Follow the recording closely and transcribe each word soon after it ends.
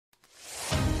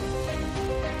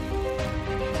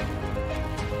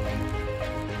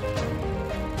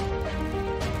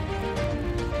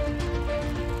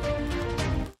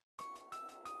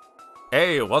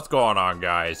Hey, what's going on,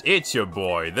 guys? It's your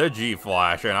boy, the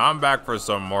G-Flash, and I'm back for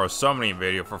some more summoning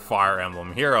video for Fire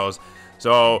Emblem Heroes.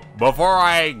 So, before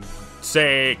I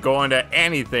go into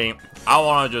anything, I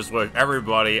want to just wish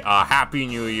everybody a Happy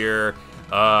New Year.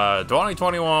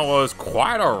 2021 was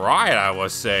quite a ride, I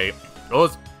would say. It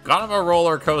was kind of a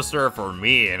roller coaster for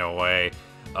me, in a way.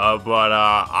 But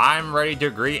I'm ready to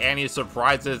greet any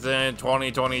surprises in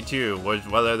 2022,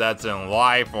 whether that's in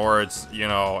life or it's, you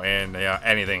know, in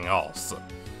anything else.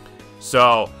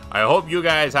 So, I hope you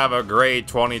guys have a great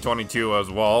 2022 as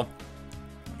well.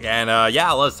 And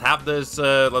yeah, let's have this,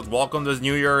 let's welcome this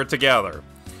new year together.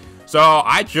 So,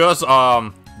 I just,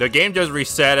 the game just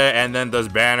reset it, and then this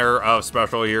banner of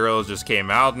special heroes just came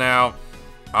out now.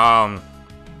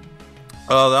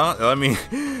 Let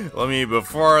me,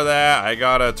 before that, I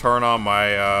gotta turn on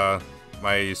my,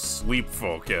 my sleep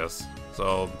focus.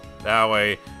 So, that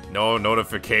way, no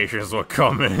notifications will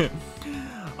come in.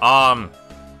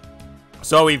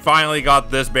 So we finally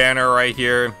got this banner right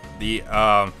here. The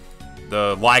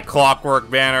like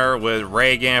Clockwork banner with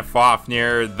Reagan,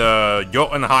 Fafnir, the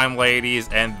Jotunheim ladies,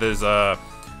 and this,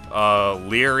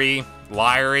 Lyrie,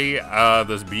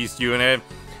 this beast unit.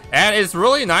 And it's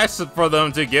really nice for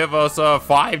them to give us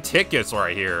 5 tickets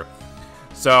right here.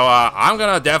 So I'm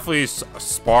gonna definitely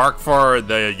spark for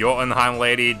the Jotunheim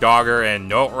lady, Dogger, and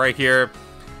Note right here.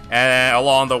 And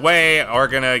along the way, we're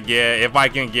gonna get, if I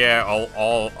can get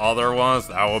all other ones,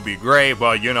 that would be great.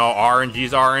 But you know,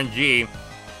 RNG's RNG.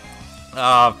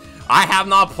 I have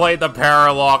not played the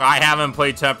Paralog. I haven't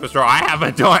played Tempest. I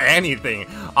haven't done anything.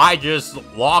 I just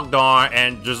logged on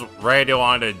and just ready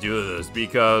wanted to do this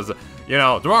because, you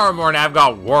know, tomorrow morning I've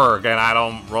got work and I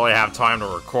don't really have time to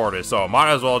record it, so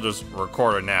might as well just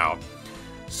record it now.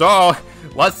 So,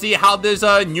 let's see how this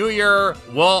new year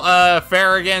will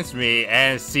fare against me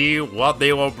and see what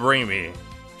they will bring me,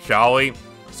 shall we?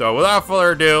 So, without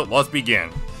further ado, let's begin.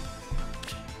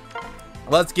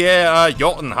 Let's get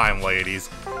Jotunheim ladies.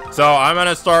 So, I'm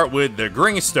gonna start with the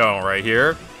Greenstone right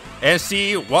here and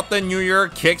see what the new year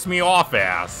kicks me off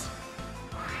as.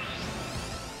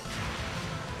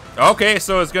 Okay,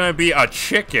 so it's gonna be a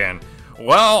chicken.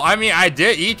 Well, I mean, I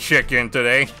did eat chicken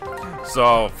today,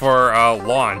 so for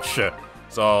lunch.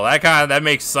 So that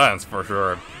makes sense for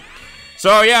sure.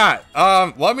 So yeah,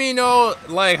 let me know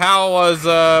like how was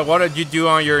what did you do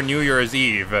on your New Year's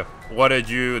Eve? What did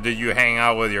you hang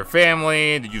out with your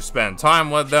family? Did you spend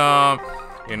time with them?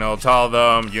 You know, tell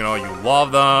them you know you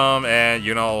love them and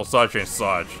you know such and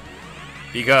such.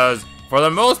 Because for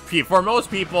most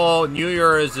people, New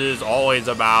Year's is always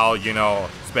about, you know,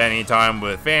 spending time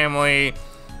with family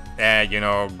and, you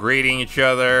know, greeting each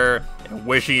other, and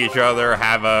wishing each other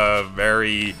have a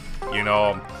very, you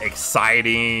know,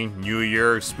 exciting New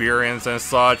Year experience and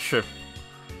such. So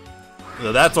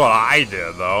that's what I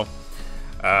did, though.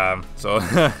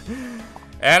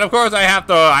 And of course I had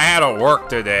to work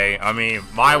today. I mean,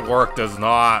 my work does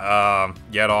not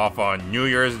get off on New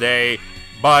Year's Day.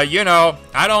 But, you know,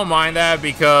 I don't mind that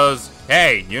because,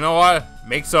 hey, you know what?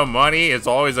 Make some money, it's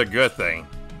always a good thing.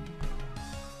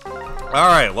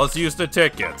 Alright, let's use the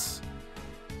tickets.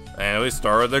 And we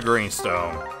start with the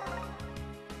Greenstone.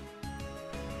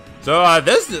 So,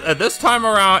 this time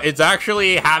around, it's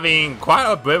actually having quite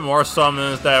a bit more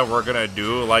summons that we're gonna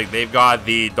do. Like, they've got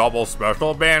the double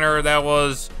special banner that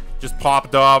was just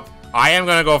popped up. I am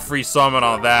gonna go free summon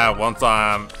on that once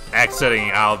I'm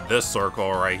exiting out this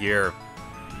circle right here.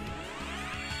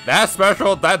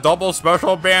 That double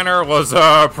special banner was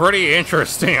pretty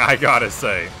interesting, I gotta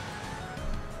say.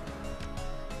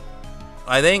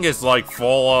 I think it's like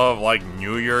full of like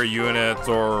New Year units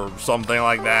or something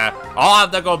like that. I'll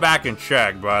have to go back and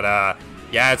check, but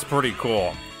yeah, it's pretty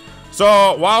cool.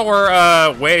 So while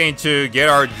we're waiting to get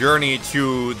our journey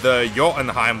to the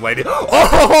Jotunheim lady,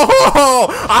 oh,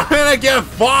 I'm gonna get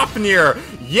Fafnir.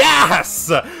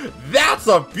 Yes! That's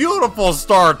a beautiful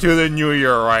start to the new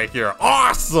year right here.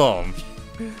 Awesome!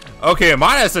 Okay,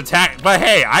 minus attack, but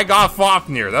hey, I got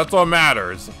Fafnir. That's what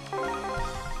matters.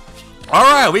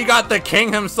 Alright, we got the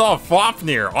king himself,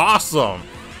 Fafnir. Awesome.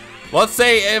 Let's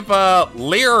say if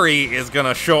Lyrie is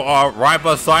gonna show up right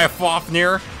beside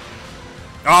Fafnir.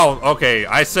 Oh, okay,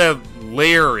 I said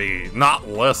Lyrie, not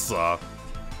Lissa.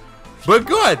 But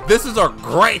good, this is a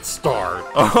great start.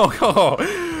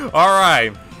 Oh,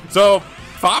 alright. So,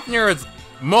 Fafnir is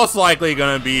most likely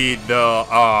gonna be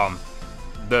the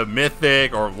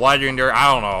mythic or legendary.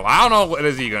 I don't know. I don't know what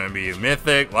is he gonna be.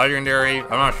 Mythic, legendary, I'm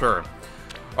not sure.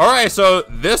 Alright, so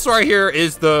this right here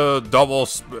is the double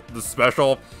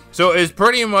special. So it's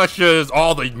pretty much just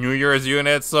all the New Year's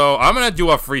units. So I'm gonna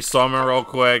do a free summon real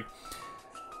quick.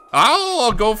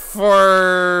 I'll go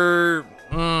for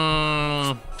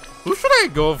Who should I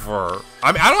go for?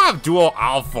 I mean, I don't have dual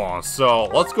Alphonse, so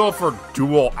let's go for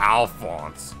dual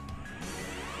Alphonse.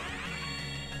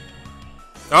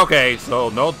 Okay, so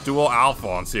no dual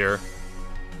Alphonse here.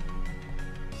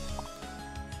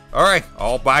 Alright,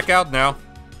 I'll back out now.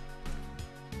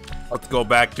 Let's go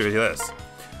back to this.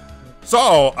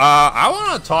 So, I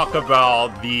want to talk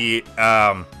about the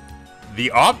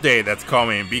update that's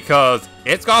coming because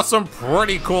it's got some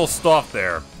pretty cool stuff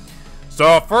there.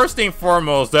 So, first and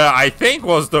foremost, that I think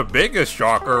was the biggest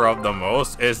shocker of the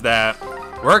most is that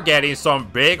we're getting some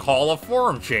big Hall of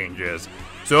Form changes.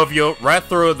 So, if you read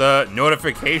through the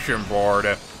notification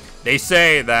board, they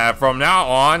say that from now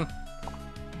on,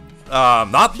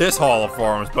 not this Hall of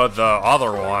Forms, but the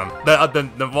other one,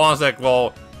 the ones that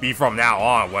will be from now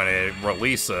on when it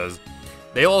releases,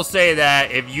 they will say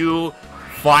that if you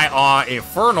fight on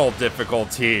Infernal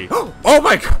difficulty, oh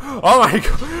my god,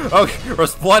 okay,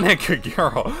 Resplendent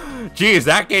Kagero, jeez,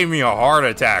 that gave me a heart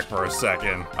attack for a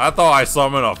second. I thought I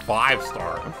summoned a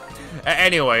 5-star.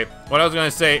 Anyway, what I was gonna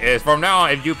say is, from now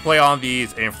on, if you play on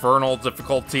these Infernal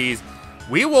difficulties,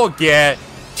 we will get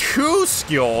 2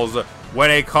 skills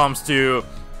when it comes to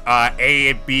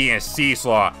A, B, and C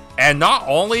slot. And not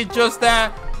only just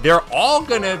that, they're all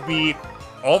gonna be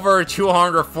over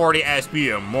 240 SP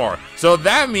and more. So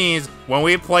that means when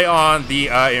we play on the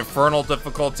Infernal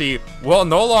difficulty, we'll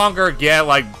no longer get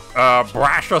like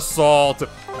Brash Assault,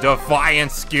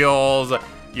 Defiant skills,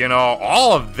 you know,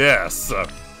 all of this.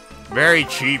 Very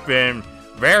cheap and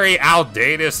very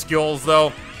outdated skills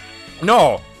though.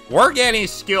 No, we're getting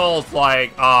skills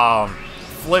like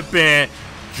flipping,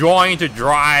 join to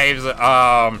drives,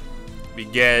 we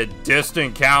get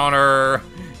distant counter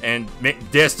and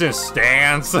distance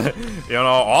stance, you know,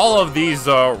 all of these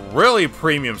really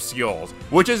premium skills,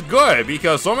 which is good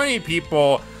because so many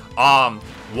people want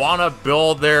to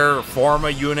build their Forma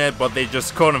unit, but they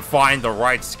just couldn't find the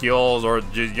right skills or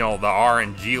just, you know, the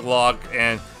RNG luck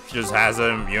and just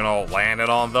hasn't, you know, landed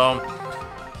on them.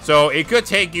 So it could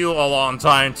take you a long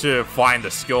time to find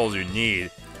the skills you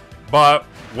need, but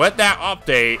with that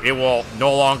update, it will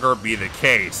no longer be the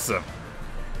case.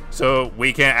 So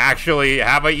we can actually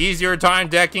have an easier time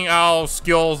decking out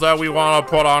skills that we want to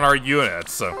put on our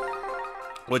units,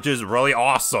 which is really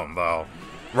awesome though.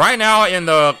 Right now in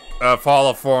the Fall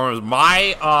of Forms,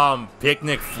 my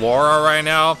Picnic Flora right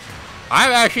now,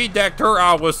 I've actually decked her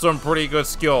out with some pretty good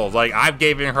skills. Like I've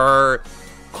given her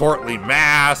Courtly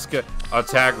Mask,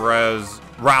 Attack Res,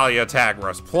 Rally Attack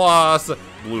Res Plus,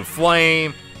 Blue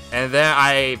Flame, and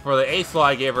then for the A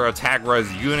slot I gave her Attack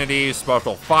Res Unity,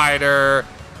 Special Fighter,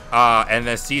 and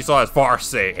then C slot is Far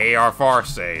Save, AR Far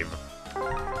Save.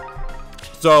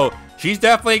 So she's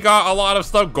definitely got a lot of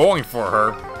stuff going for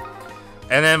her.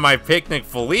 And then my Picnic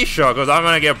Felicia, because I'm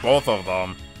gonna get both of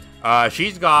them.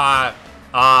 She's got,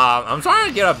 I'm trying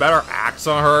to get a better axe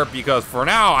on her because for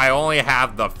now I only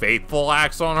have the Faithful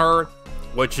axe on her,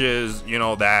 which is, you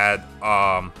know, that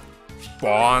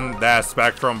that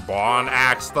Spectrum Bond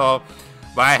axe stuff.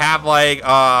 But I have like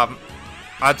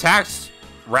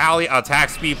Rally Attack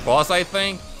Speed Plus, I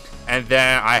think, and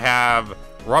then I have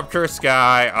Rupture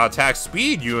Sky, Attack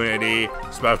Speed Unity,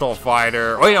 Special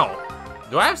Fighter. Wait, no,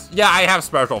 do I have? Yeah, I have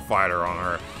Special Fighter on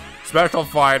her. Special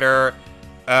Fighter.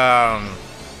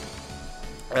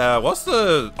 What's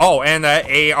the? Oh, and the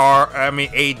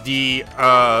AD,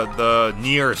 the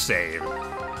near save.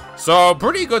 So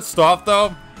pretty good stuff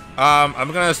though.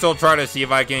 I'm gonna still try to see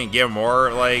if I can get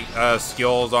more like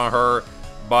skills on her,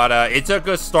 but it's a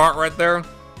good start right there.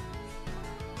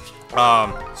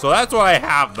 So that's what I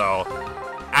have though.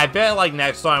 I bet like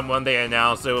next time when they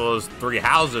announce it was 3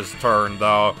 houses turn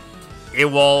though, it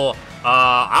will.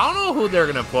 I don't know who they're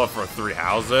gonna put for 3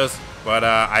 houses, but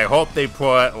I hope they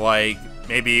put like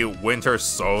maybe Winter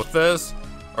Sothis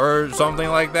or something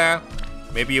like that.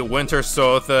 Maybe Winter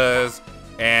Sothis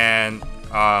and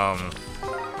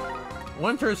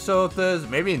Winter Sothis,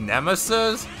 maybe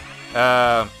Nemesis.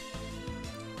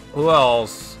 Who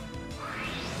else?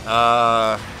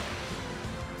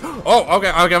 Oh,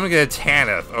 okay, I'm gonna get a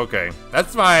Tanith. Okay,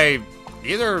 that's my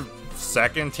either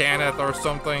second Tanith or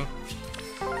something.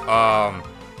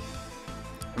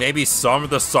 Maybe some of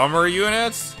the summer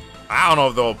units. I don't know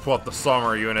if they'll put the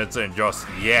summer units in just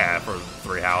yet for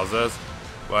 3 houses,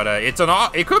 but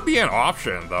it could be an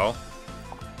option though.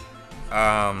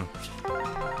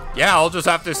 Yeah, I'll just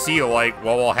have to see like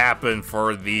what will happen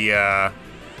for the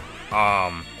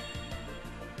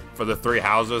 3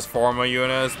 houses Forma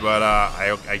units, but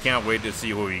I can't wait to see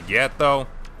who we get though.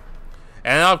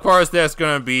 And of course, there's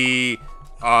gonna be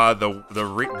the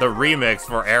remix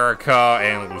for Erica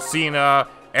and Lucina,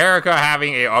 Erica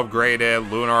having a upgraded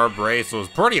Lunar Brace was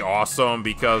pretty awesome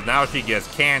because now she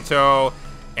gets Kanto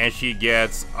and she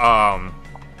gets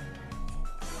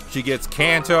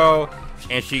Kanto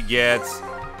and she gets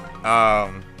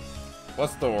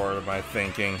what's the word am I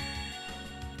thinking?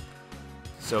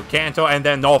 So Kanto and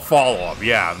then no follow-up.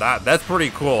 Yeah, that's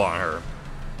pretty cool on her.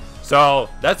 So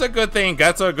that's a good thing.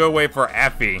 That's a good way for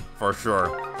Effie for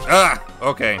sure.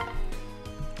 Okay.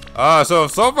 So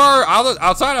far,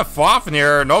 outside of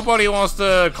Fafnir, nobody wants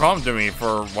to come to me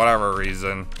for whatever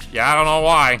reason. Yeah, I don't know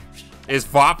why. Is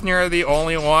Fafnir the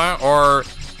only one, or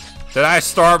did I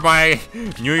start my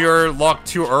New Year luck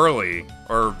too early,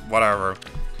 or whatever?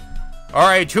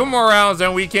 Alright, 2 more rounds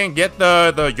and we can get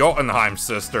the Jotunheim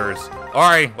sisters.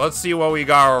 Alright, let's see what we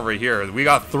got over here. We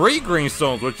got 3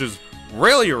 greenstones, which is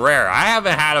really rare. I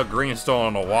haven't had a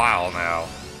greenstone in a while now.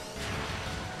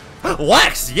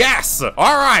 Lex, yes!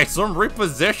 Alright, some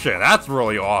reposition. That's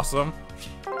really awesome.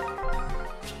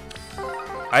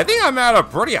 I think I'm at a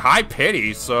pretty high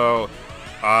pity, so...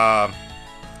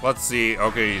 let's see.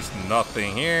 Okay, he's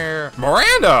nothing here.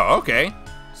 Miranda! Okay.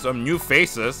 Some new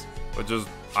faces, which is...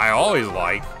 I always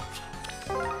like.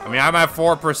 I mean, I'm at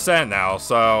 4% now,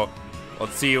 so...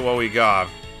 Let's see what we got.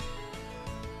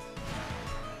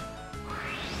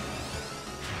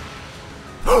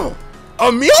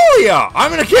 Amelia!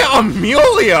 I'm gonna get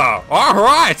Amelia!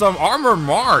 Alright, some Armor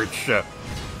March.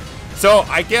 So,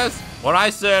 I guess when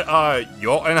I said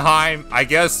Jotunheim, I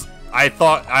guess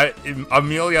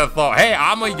Amelia thought, hey,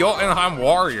 I'm a Jotunheim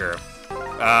warrior.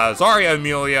 Sorry,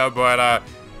 Amelia, but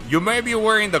you may be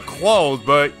wearing the clothes,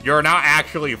 but you're not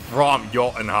actually from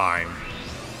Jotunheim.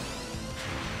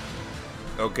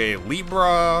 Okay,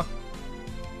 Libra.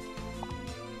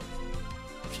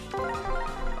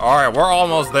 Alright, we're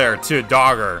almost there to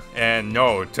Dogger and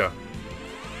Note.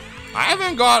 I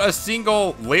haven't got a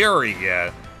single Leary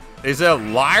yet. Is it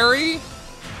Lyrie?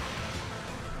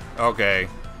 Okay.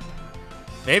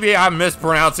 Maybe I'm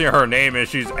mispronouncing her name and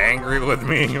she's angry with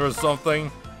me or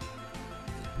something.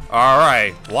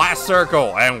 Alright, last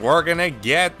circle, and we're gonna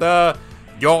get the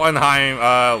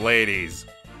Jotunheim ladies.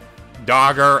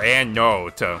 Dogger and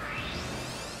Note.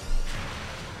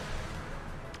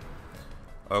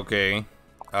 Okay.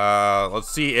 Let's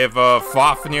see if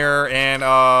Fafnir and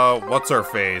what's her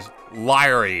face?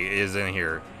 Lyrie is in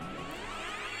here.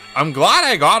 I'm glad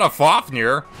I got a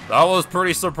Fafnir. That was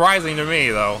pretty surprising to me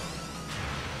though.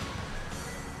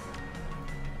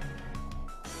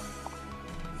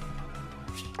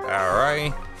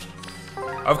 Alright.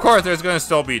 Of course there's gonna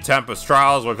still be Tempest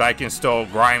Trials, which I can still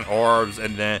grind orbs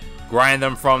and then grind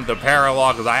them from the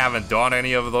Paralog because I haven't done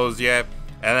any of those yet.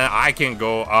 And then I can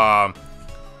go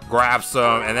grab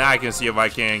some, and then I can see if I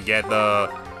can get the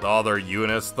other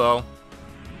units though.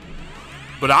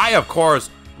 But I, of course,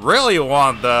 really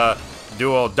want the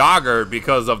Dual Dogger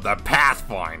because of the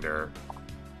Pathfinder.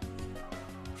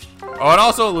 Oh, and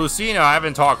also Lucina, I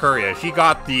haven't talked her yet. She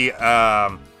got the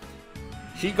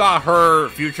she got her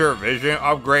Future Vision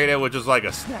upgraded, which is like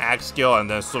a snag skill, and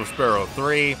then Subsparrow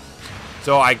 3.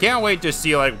 So I can't wait to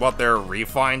see like what their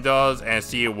Refine does and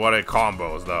see what it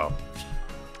combos though.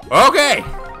 Okay,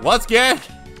 let's get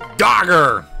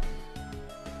Dogger.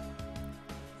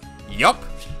 Yup,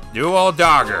 Dual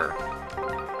Dogger.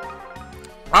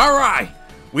 Alright,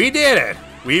 we did it.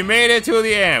 We made it to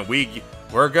the end.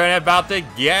 We're about to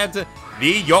get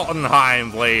the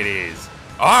Jotunheim ladies.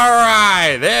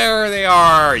 Alright, there they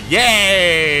are.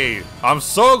 Yay! I'm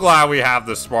so glad we have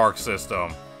the Spark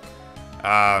system.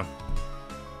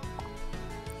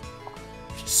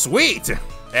 Sweet!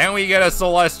 And we get a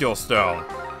Celestial Stone.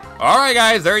 Alright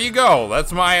guys, there you go.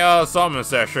 That's my summon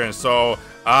session. So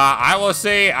I will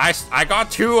say I got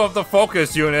 2 of the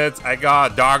focus units. I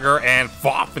got Dogger and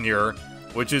Fafnir,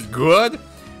 which is good.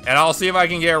 And I'll see if I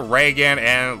can get Reagan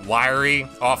and Lyrie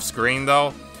off screen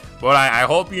though. But I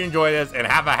hope you enjoyed this and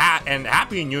have a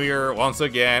Happy New Year once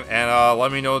again. And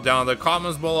let me know down in the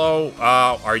comments below.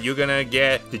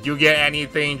 Did you get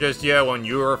anything just yet when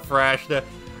you refreshed?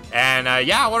 And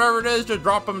yeah, whatever it is, just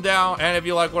drop them down. And if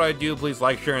you like what I do, please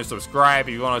like, share, and subscribe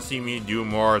if you want to see me do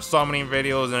more summoning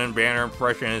videos and banner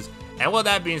impressions. And with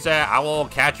that being said, I will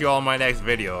catch you all in my next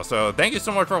video. So thank you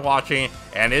so much for watching,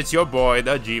 and it's your boy,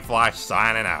 the G-Flash,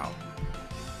 signing out.